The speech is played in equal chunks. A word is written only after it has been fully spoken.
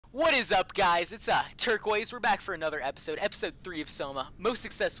What is up, guys? It's Turquoise. We're back for another episode, episode 3 of Soma, most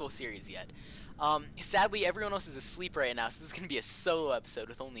successful series yet. Sadly, everyone else is asleep right now, so this is gonna be a solo episode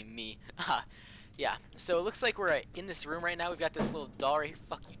with only me. Yeah. So it looks like we're in this room right now. We've got this little doll right here.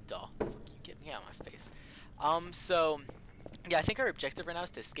 Fuck you, doll. Fuck you, get me out of my face. So yeah, I think our objective right now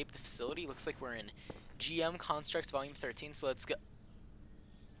is to escape the facility. Looks like we're in GM Construct Volume 13. So let's go.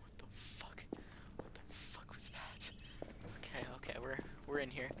 What the fuck? What the fuck was that? Okay, we're in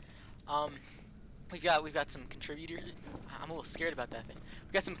here. We've got some contributors. I'm a little scared about that thing.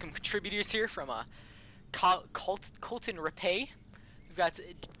 We've got some contributors here from Colton Rapay. We've got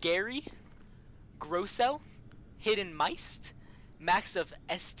Gary, Grosso, Hidden Meist, Max of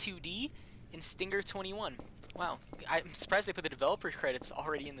S2D, and Stinger 21. Wow, I'm surprised they put the developer credits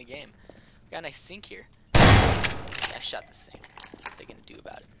already in the game. We got a nice sync here. Yeah, I shot the sync. What are they gonna do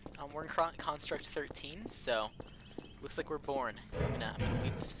about it? We're in Construct 13, so looks like we're born. I'm gonna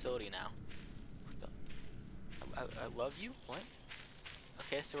leave the facility now. I love you? What?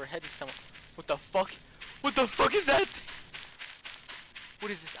 Okay, so we're heading somewhere. What the fuck? What the fuck is that?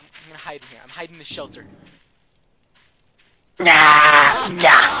 What is this? I'm gonna hide in here. I'm hiding in the shelter. I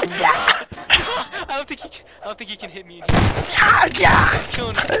don't think he can hit me in here. I'm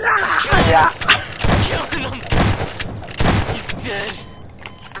killing him. I'm killing him. He's dead.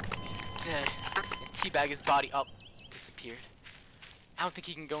 He's dead. Teabag his body up. Disappeared. I don't think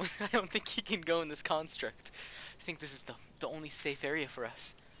he can go. I don't think he can go in this construct. I think this is the only safe area for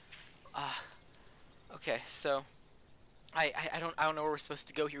us. Okay, so I don't know where we're supposed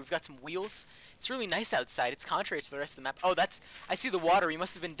to go here. We've got some wheels. It's really nice outside. It's contrary to the rest of the map. Oh, I see the water. We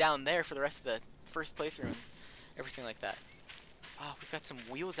must have been down there for the rest of the first playthrough and everything like that. Oh, we've got some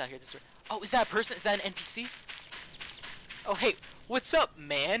wheels out here. Oh, is that a person? Is that an NPC? Oh, hey, what's up,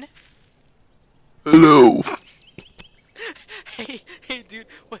 man? Hello. Hey, dude,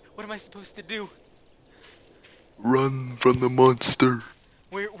 what am I supposed to do? Run from the monster.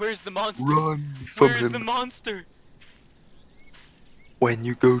 Where's the monster? Run from Where's him. the monster? When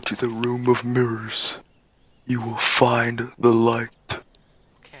you go to the room of mirrors, you will find the light.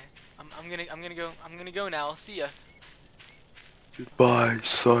 Okay, I'm gonna go now. I'll see ya. Goodbye,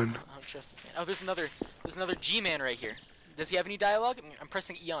 son. I don't trust this man. Oh, there's another G-man right here. Does he have any dialogue? I'm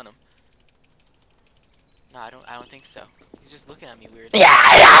pressing E on him. No, I don't think so. He's just looking at me weird. I'm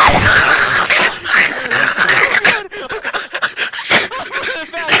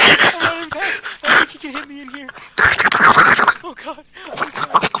running back. I think he can hit me in here. Oh god.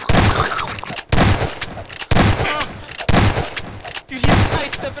 Dude, he's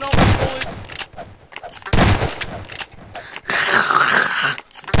sidestepping all my bullets.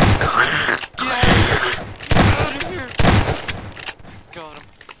 Get out of here. Got him.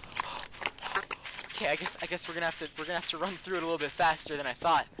 Okay, I guess we're gonna have to run through it a little bit faster than I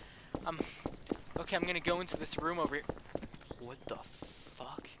thought. Okay, I'm gonna go into this room over here. What the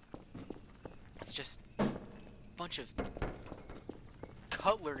fuck? It's just a bunch of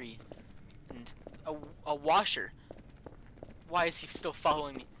cutlery and a washer. Why is he still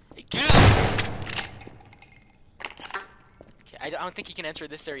following me? Hey, get out! Okay, I don't think he can enter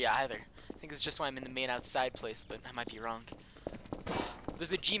this area either. I think it's just why I'm in the main outside place, but I might be wrong.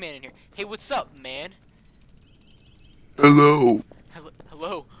 There's a G-man in here. Hey, what's up, man? Hello.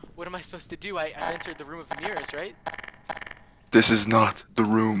 Hello. What am I supposed to do? I entered the room of mirrors, right? This is not the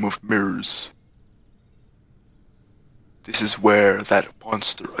room of mirrors. This is where that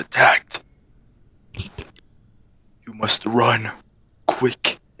monster attacked. You must run,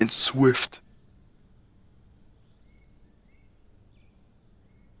 quick and swift.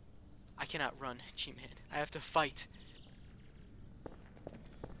 I cannot run, G-man. I have to fight.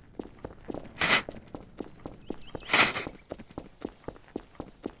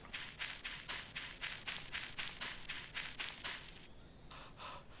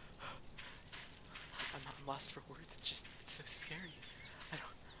 I'm lost for words. It's so scary.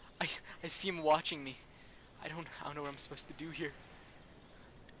 I see him watching me. I don't know what I'm supposed to do here.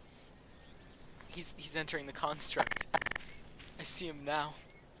 He's entering the construct. I see him now.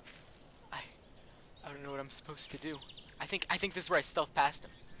 I don't know what I'm supposed to do. I think this is where I stealth past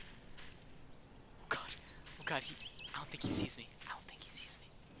him. Oh god, I don't think he sees me. I don't think he sees me.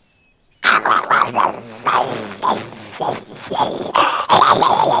 I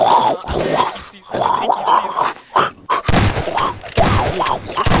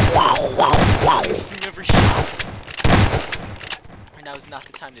see every shot. Right now is not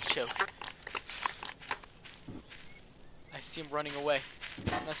the time to choke. I see him running away.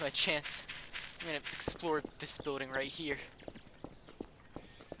 That's my chance. I'm gonna explore this building right here.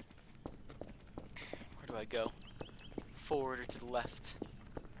 Where do I go? Forward or to the left?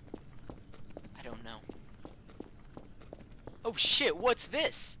 Oh shit, what's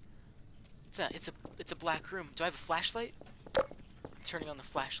this? It's a black room. Do I have a flashlight? I'm turning on the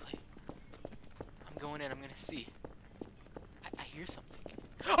flashlight. I'm going in, I'm gonna see. I hear something.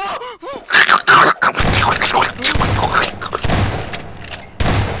 Oh!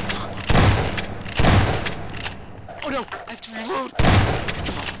 Oh no! I have to reload!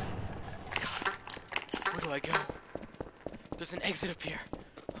 God. Where do I go? There's an exit up here.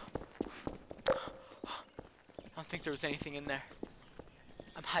 I don't think there was anything in there.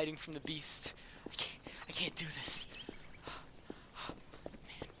 I'm hiding from the beast. I can't do this.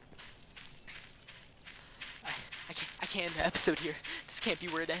 Man. I can't end the episode here. This can't be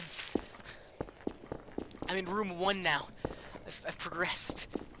where it ends. I'm in room 1 now. I've progressed.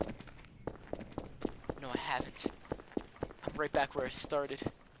 No, I haven't. I'm right back where I started.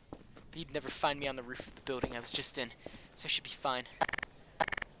 But he'd never find me on the roof of the building I was just in, so I should be fine.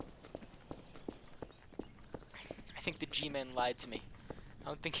 I think the G-Man lied to me. I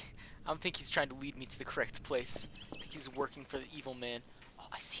don't think he's trying to lead me to the correct place. I think he's working for the evil man. Oh,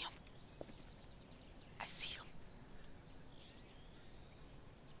 I see him. I see him.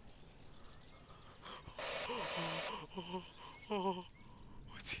 Oh,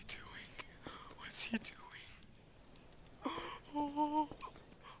 what's he doing? What's he doing? Oh,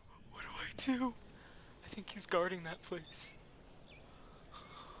 what do I do? I think he's guarding that place.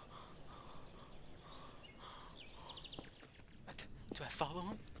 Do I follow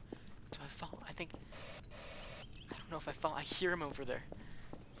him? Do I follow? I don't know if I follow. I hear him over there.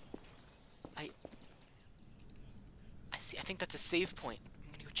 I see. I think that's a save point.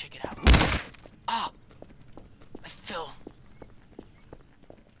 I'm gonna go check it out. Ah! I fell.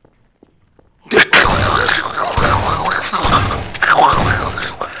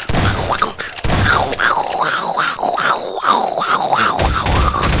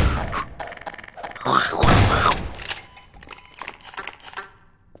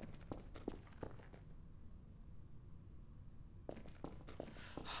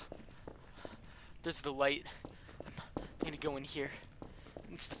 There's the light. I'm gonna go in here.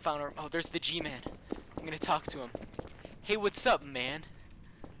 Into the final room. Oh, there's the G-Man. I'm gonna talk to him. Hey, what's up, man?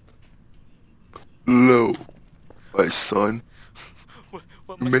 Hello, my son.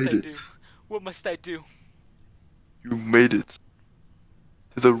 What You must made I it. do? What must I do? You made it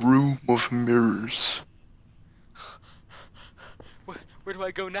to the room of mirrors. Where do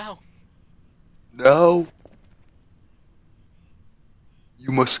I go now? Now,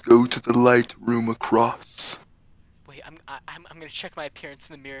 you must go to the light room across. Wait, I'm gonna check my appearance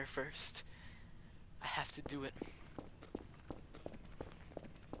in the mirror first. I have to do it.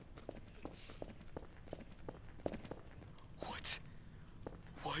 What?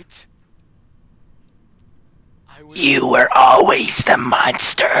 You were always the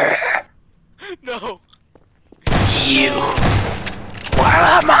monster. No! You were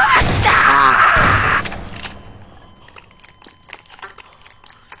a monster.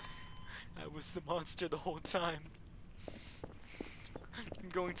 I was the monster the whole time. I'm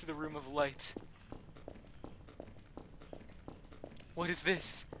going to the room of light. What is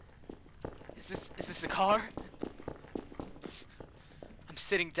this? Is this a car? I'm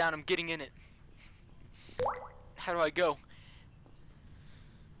sitting down, I'm getting in it. How do I go?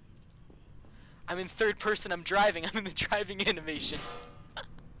 I'm in third person, I'm driving. I'm in the driving animation.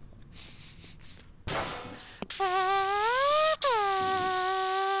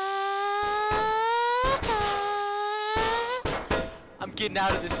 I'm getting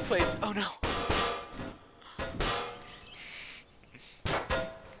out of this place. Oh no.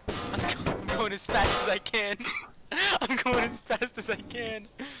 I'm going as fast as I can. I'm going as fast as I can.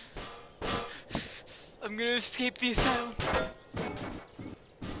 I'm gonna escape the asylum.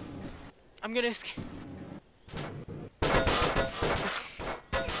 I'm gonna escape.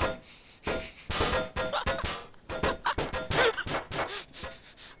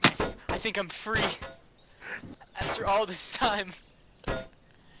 I think I'm free. After all this time.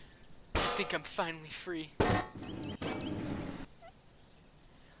 I think I'm finally free.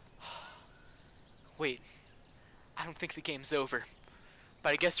 Wait. I don't think the game's over. But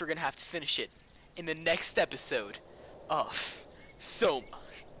I guess we're gonna have to finish it in the next episode of Soma.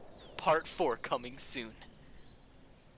 Part 4 coming soon.